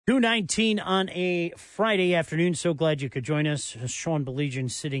2:19 on a Friday afternoon. So glad you could join us. Sean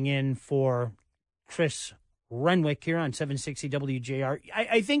Belegian sitting in for Chris Renwick here on 760 WJR.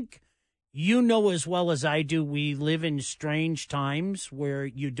 I think you know as well as I do, we live in strange times where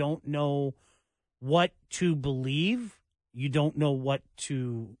you don't know what to believe. You don't know what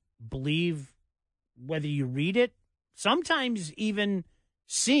to believe, whether you read it, sometimes even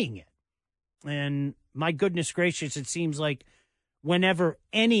seeing it. And my goodness gracious, it seems like whenever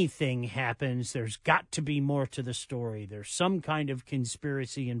anything happens, there's got to be more to the story. There's some kind of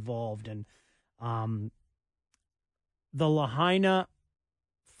conspiracy involved. And the Lahaina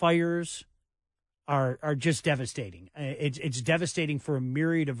fires are just devastating. It's devastating for a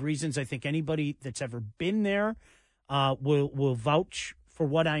myriad of reasons. I think anybody that's ever been there will vouch for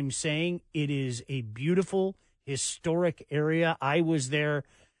what I'm saying. It is a beautiful, historic area. I was there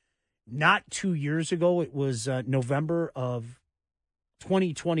not 2 years ago. It was November of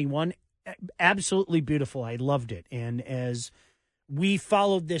 2021. Absolutely beautiful. I loved it. And as we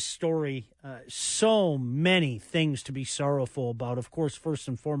followed this story, so many things to be sorrowful about. Of course, first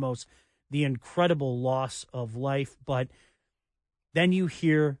and foremost, the incredible loss of life. But then you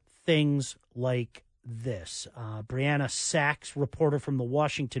hear things like this. Brianna Sacks, reporter from the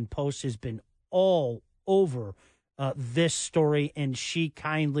Washington Post, has been all over this story, and she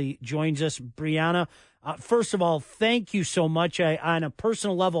kindly joins us. Brianna, first of all, thank you so much. On a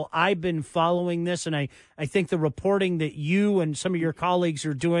personal level, I've been following this, and I think the reporting that you and some of your colleagues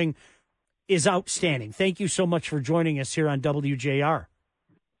are doing is outstanding. Thank you so much for joining us here on WJR.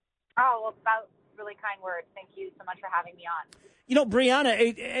 Oh, well, that was really kind words. Thank you so much for having me on. You know,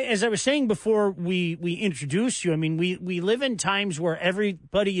 Brianna, as I was saying before we introduced you, I mean, we live in times where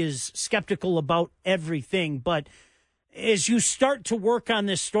everybody is skeptical about everything, but as you start to work on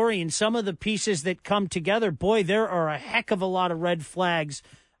this story and some of the pieces that come together, boy, there are a heck of a lot of red flags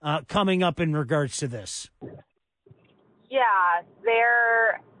coming up in regards to this. Yeah, as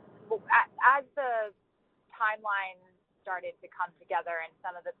the timeline started to come together and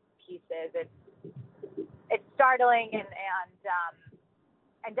some of the pieces, it's startling and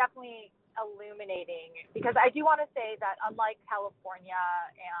definitely illuminating, because I do want to say that unlike California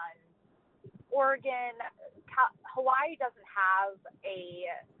and Oregon, Hawaii doesn't have a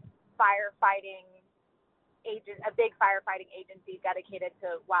big firefighting agency dedicated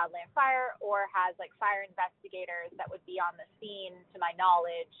to wildland fire, or has like fire investigators that would be on the scene, to my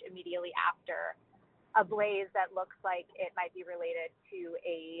knowledge, immediately after a blaze that looks like it might be related to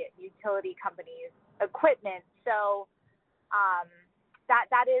a utility company's equipment. So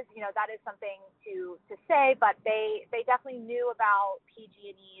that is something to say, but they definitely knew about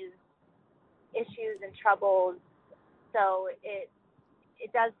PG&E's issues and troubles. So it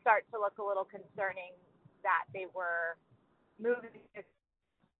does start to look a little concerning that they were moving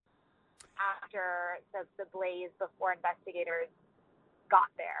after the blaze before investigators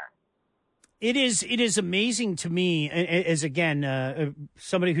got there. It is amazing to me, as again,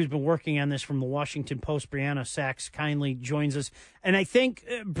 somebody who's been working on this from the Washington Post, Brianna Sacks, kindly joins us. And I think,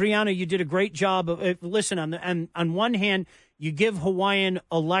 Brianna, you did a great job of, listen, on one hand, you give Hawaiian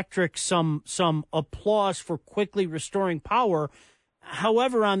Electric some applause for quickly restoring power.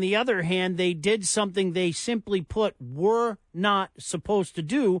 However, on the other hand, they did something they simply put were not supposed to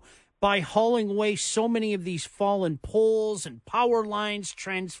do by hauling away so many of these fallen poles and power lines,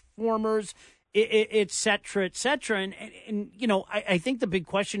 transformers, et cetera, et cetera. And you know, I think the big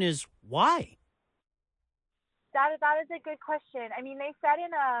question is why? That is a good question. I mean, they said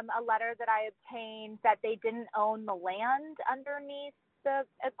in a letter that I obtained that they didn't own the land underneath the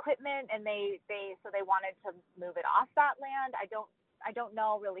equipment, and they wanted to move it off that land. I don't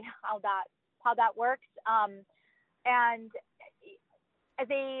know really how that works. And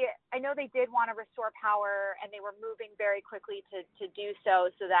I know they did want to restore power, and they were moving very quickly to do so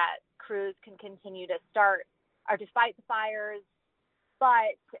that crews can continue to start or to fight the fires.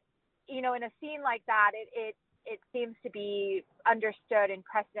 But, you know, in a scene like that, it seems to be understood and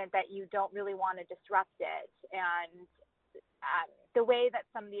precedent that you don't really want to disrupt it. And the way that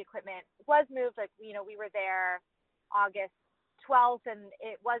some of the equipment was moved, like, you know, we were there August 12th, and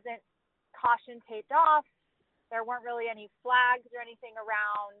it wasn't caution taped off. There weren't really any flags or anything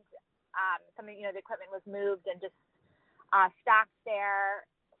around. Some of, you know, the equipment was moved and just stacked there.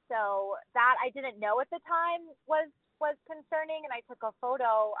 So that I didn't know at the time was concerning, and I took a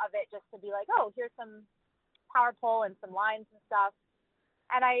photo of it just to be like, oh, here's some power pole and some lines and stuff.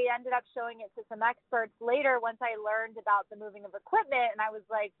 And I ended up showing it to some experts later once I learned about the moving of equipment, and I was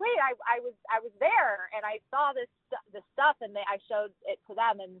like, wait, I was there, and I saw this stuff, and I showed it to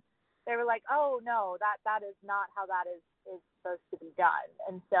them, and they were like, oh no, that is not how that is supposed to be done.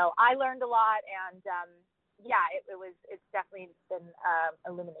 And so I learned a lot, and it's definitely been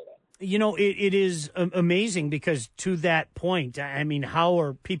illuminating. You know, it is amazing because to that point, I mean, how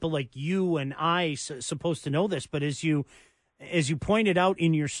are people like you and I supposed to know this? But as you pointed out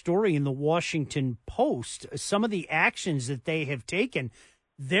in your story in the Washington Post, some of the actions that they have taken,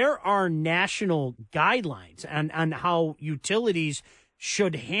 there are national guidelines on how utilities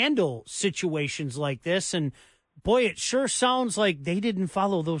should handle situations like this. And boy, it sure sounds like they didn't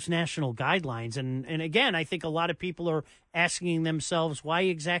follow those national guidelines. And again, I think a lot of people are asking themselves, why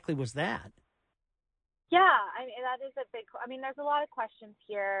exactly was that? Yeah, I mean, that is a big, I mean, there's a lot of questions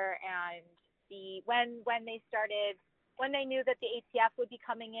here. And when they knew that the ATF would be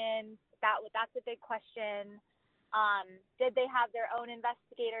coming in, that's a big question. Did they have their own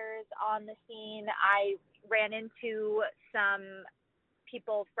investigators on the scene? I ran into some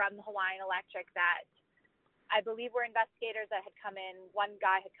people from Hawaiian Electric that I believe were investigators that had come in. One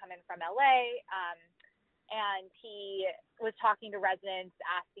guy had come in from LA, and he was talking to residents,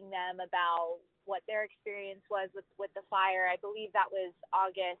 asking them about what their experience was with the fire. I believe that was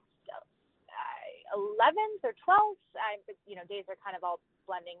August 11th or 12th. Days are kind of all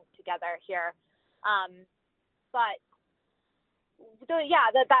blending together here.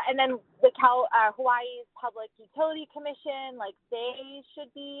 And then the Hawaii's Public Utility Commission, like, they should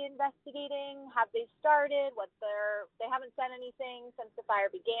be investigating. Have they started? They haven't said anything since the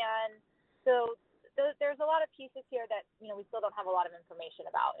fire began. So there's a lot of pieces here that, we still don't have a lot of information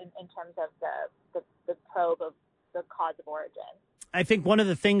about in terms of the probe of the cause of origin. I think one of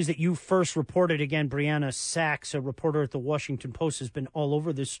the things that you first reported, again, Brianna Sacks, a reporter at the Washington Post, has been all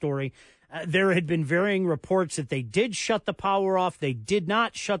over this story. There had been varying reports that they did shut the power off, they did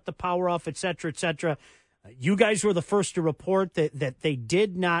not shut the power off, et cetera, et cetera. You guys were the first to report that they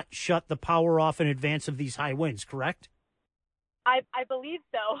did not shut the power off in advance of these high winds, correct? I believe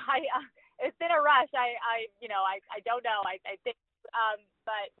so. It's been a rush. I don't know. I think,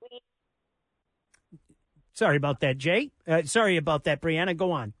 but we. Sorry about that, Jay. Sorry about that, Brianna.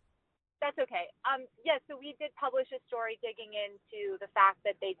 Go on. That's okay. So we did publish a story digging into the fact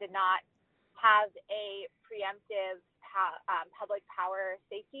that they did not have a preemptive public power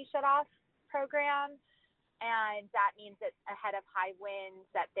safety shutoff program, and that means that ahead of high winds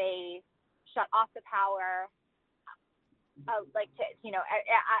that they shut off the power,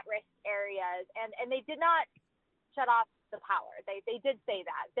 at-risk areas, and they did not shut off the power. They did say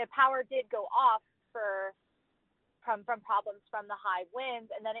that the power did go off from problems from the high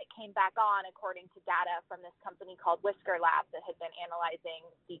winds, and then it came back on according to data from this company called Whisker Labs that had been analyzing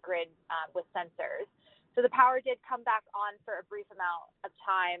the grid with sensors. So the power did come back on for a brief amount of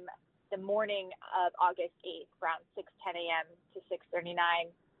time the morning of August 8th, around 6:10 a.m. to 6:39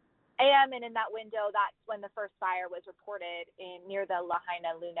 a.m. And in that window, that's when the first fire was reported near the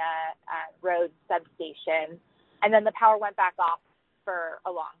Lahaina Luna Road substation. And then the power went back off for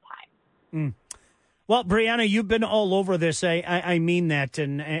a long time. Well, Brianna, you've been all over this. I mean that,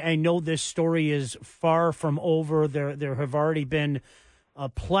 and I know this story is far from over. There have already been a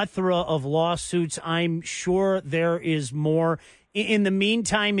plethora of lawsuits. I'm sure there is more. In the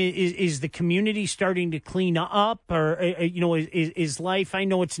meantime, is the community starting to clean up, or is life? I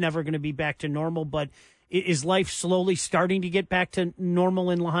know it's never going to be back to normal, but is life slowly starting to get back to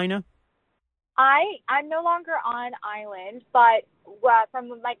normal in Lahaina? I'm no longer on island, but from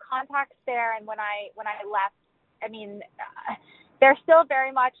my contacts there and when I left, I mean, they're still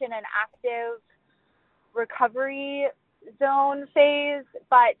very much in an active recovery zone phase,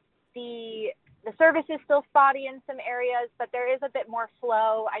 but the service is still spotty in some areas, but there is a bit more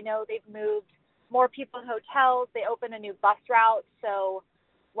flow. I know they've moved more people in hotels. They opened a new bus route, so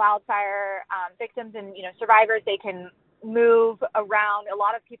wildfire victims and survivors, they can move around. A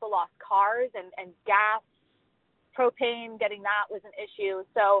lot of people lost cars and gas, propane, getting that was an issue.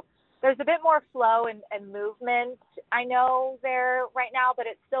 So there's a bit more flow and movement, I know, there right now, but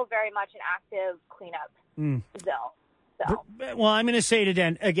it's still very much an active cleanup zone. So. Well, I'm going to say it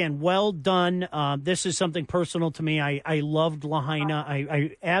again, well done. This is something personal to me. I loved Lahaina.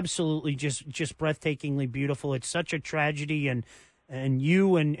 I absolutely just breathtakingly beautiful. It's such a tragedy, and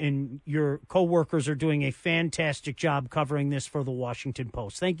you and your coworkers are doing a fantastic job covering this for the Washington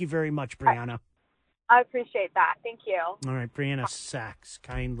Post. Thank you very much, Brianna. I appreciate that. Thank you. All right, Brianna Sacks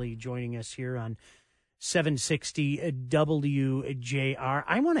kindly joining us here on 760 WJR.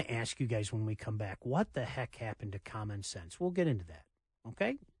 I want to ask you guys when we come back, what the heck happened to common sense? We'll get into that,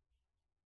 okay?